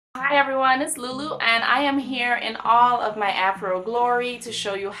Hi everyone, it's Lulu and I am here in all of my Afro glory to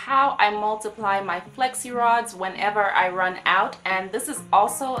show you how I multiply my Flexi Rods whenever I run out, and this is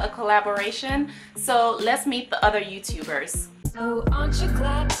also a collaboration, so let's meet the other YouTubers. So aren't you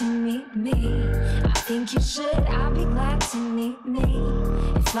glad to meet me? I think you should, I'll be glad to meet me.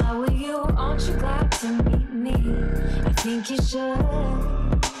 If I were you, aren't you glad to meet me? I think you should.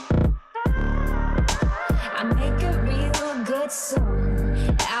 I make a real good song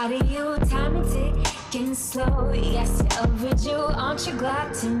out of you, time and ticking slow. Yes, overdue, aren't you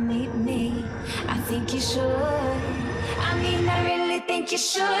glad to meet me? I think you should. I mean, I really think you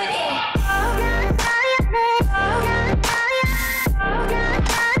should, yeah.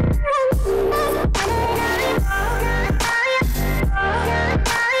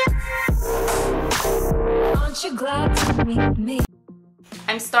 Aren't you glad to meet me?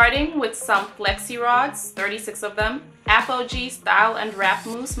 I'm starting with some Flexi Rods, 36 of them, Apogee Style and Wrap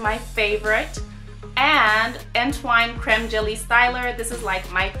Mousse, my favorite, and Entwine Creme Jelly Styler. This is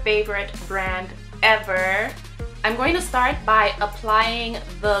like my favorite brand ever. I'm going to start by applying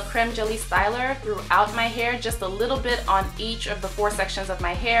the Creme Jelly Styler throughout my hair, just a little bit on each of the 4 sections of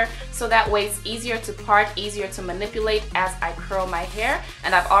my hair, so that way it's easier to part, easier to manipulate as I curl my hair.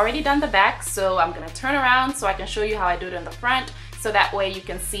 And I've already done the back, so I'm going to turn around so I can show you how I do it in the front, so that way you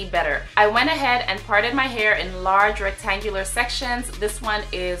can see better. I went ahead and parted my hair in large rectangular sections. This one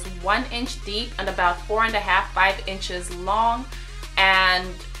is 1 inch deep and about 4.5–5 inches long.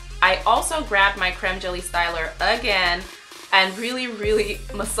 And I also grabbed my Creme Jelly Styler again and really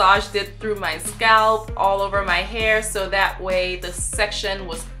massaged it through my scalp, all over my hair, so that way the section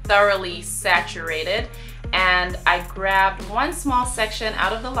was thoroughly saturated. And I grabbed one small section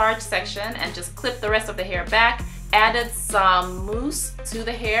out of the large section and just clipped the rest of the hair back, added some mousse to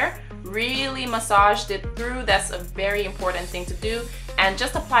the hair, really massaged it through. That's a very important thing to do, and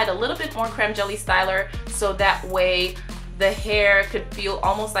just applied a little bit more Creme Jelly Styler so that way the hair could feel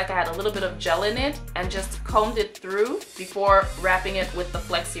almost like I had a little bit of gel in it, and just combed it through before wrapping it with the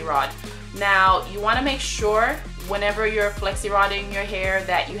Flexi Rod. Now you want to make sure whenever you're Flexi Rodding your hair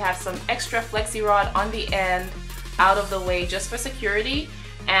that you have some extra Flexi Rod on the end out of the way, just for security.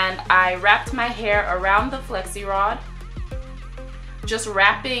 And I wrapped my hair around the Flexi Rod, just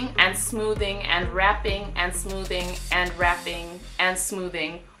wrapping and smoothing and wrapping and smoothing and wrapping and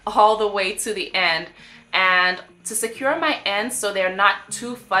smoothing all the way to the end. And to secure my ends so they're not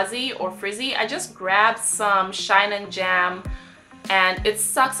too fuzzy or frizzy, I just grabbed some Shine and Jam, and it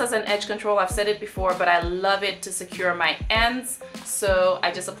sucks as an edge control, I've said it before, but I love it to secure my ends. So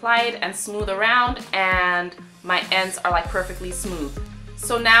I just apply it and smooth around, and my ends are like perfectly smooth.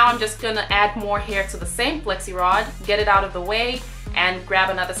 So now I'm just gonna add more hair to the same Flexi Rod, get it out of the way, and grab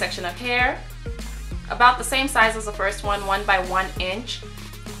another section of hair about the same size as the first one, 1 by 1 inch,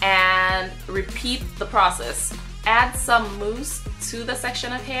 and repeat the process. Add some mousse to the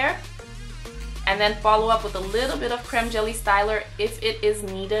section of hair, and then follow up with a little bit of Creme Jelly Styler if it is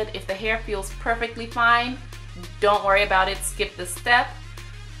needed. If the hair feels perfectly fine, don't worry about it, skip this step.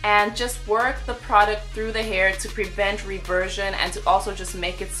 And just work the product through the hair to prevent reversion, and to also just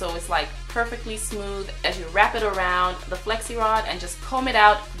make it so it's like perfectly smooth as you wrap it around the Flexi Rod, and just comb it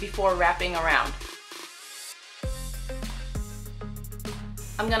out before wrapping around.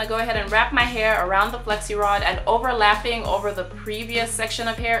 I'm gonna go ahead and wrap my hair around the Flexi Rod, and overlapping over the previous section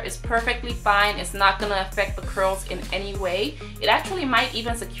of hair is perfectly fine. It's not gonna affect the curls in any way. It actually might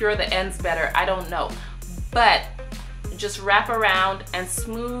even secure the ends better, I don't know. But just wrap around and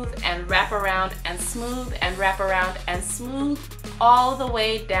smooth, and wrap around and smooth, and wrap around and smooth all the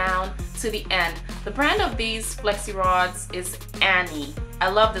way down to the end. The brand of these Flexi Rods is Annie. I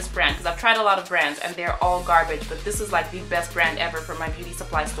love this brand because I've tried a lot of brands and they're all garbage, but this is like the best brand ever for my beauty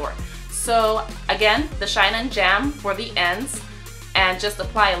supply store. So again, the Shine and Jam for the ends, and just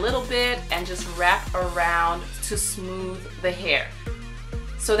apply a little bit and just wrap around to smooth the hair,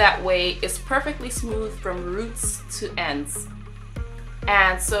 so that way it's perfectly smooth from roots to ends.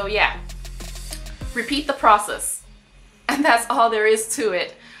 And so yeah, repeat the process, and that's all there is to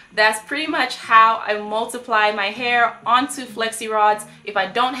it. That's pretty much how I multiply my hair onto Flexi Rods. If I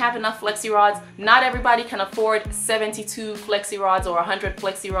don't have enough Flexi Rods, not everybody can afford 72 Flexi Rods or 100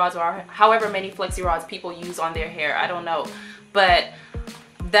 Flexi Rods, or however many Flexi Rods people use on their hair, I don't know. But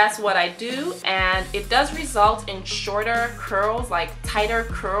that's what I do, and it does result in shorter curls, like tighter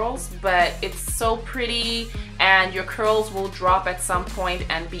curls, but it's so pretty, and your curls will drop at some point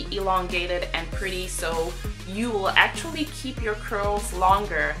and be elongated and pretty, so you will actually keep your curls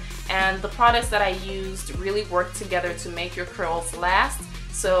longer. And the products that I used really work together to make your curls last.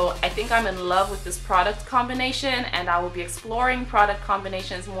 So I think I'm in love with this product combination, and I will be exploring product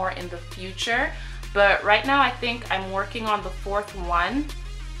combinations more in the future. But right now I think I'm working on the 4th one.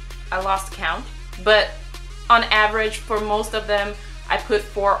 I lost count, but on average for most of them I put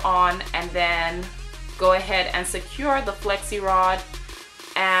 4 on and then go ahead and secure the flexi rod,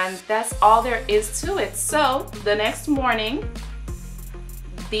 and that's all there is to it. So the next morning,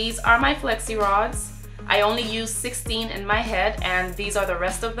 these are my flexi rods. I only used 16 in my head, and these are the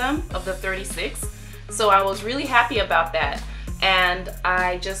rest of them, of the 36. So I was really happy about that. And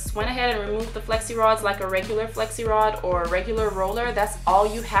I just went ahead and removed the flexi rods like a regular flexi rod or a regular roller. That's all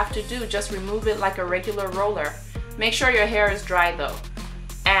you have to do, just remove it like a regular roller. Make sure your hair is dry though.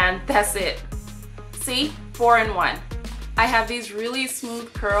 And that's it. See, 4 in 1. I have these really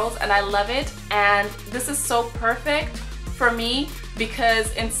smooth curls and I love it. And this is so perfect for me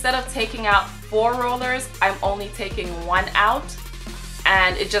because instead of taking out 4 rollers, I'm only taking 1 out.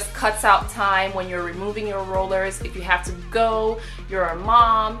 And it just cuts out time when you're removing your rollers. If you have to go, you're a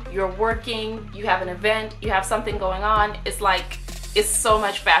mom, you're working, you have an event, you have something going on, it's so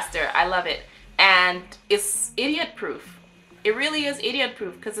much faster. I love it. And it's idiot proof. It really is idiot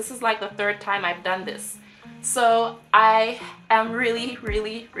proof because this is like the 3rd time I've done this. So I am really,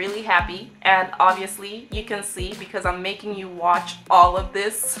 really, really happy. And obviously you can see because I'm making you watch all of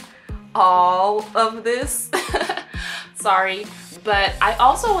this. Sorry. But I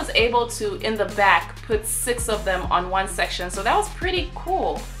also was able to, in the back, put 6 of them on one section. So that was pretty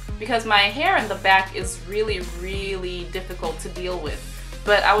cool because my hair in the back is really, really difficult to deal with.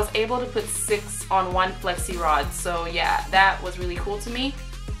 But I was able to put 6 on one flexi rod. So yeah, that was really cool to me.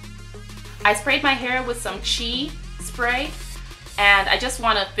 I sprayed my hair with some Chi spray. And I just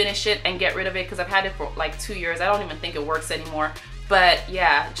want to finish it and get rid of it because I've had it for like 2 years. I don't even think it works anymore. But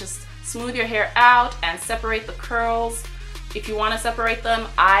yeah, just smooth your hair out and separate the curls. If you want to separate them,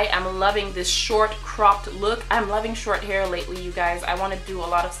 I am loving this short cropped look. I'm loving short hair lately, you guys. I want to do a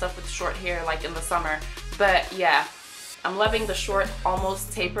lot of stuff with short hair like in the summer. But yeah, I'm loving the short,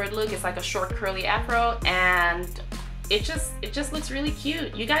 almost tapered look. It's like a short curly afro, and it just looks really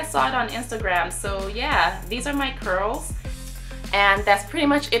cute. You guys saw it on Instagram. So yeah, these are my curls. And that's pretty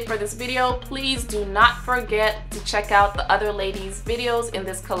much it for this video. Please do not forget to check out the other ladies' videos in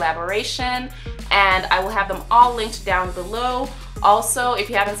this collaboration, and I will have them all linked down below. Also, if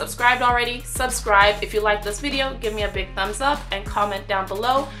you haven't subscribed already, subscribe. If you like this video, give me a big thumbs up and comment down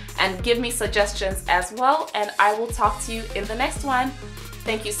below and give me suggestions as well, and I will talk to you in the next one.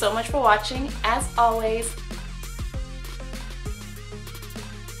 Thank you so much for watching. As always,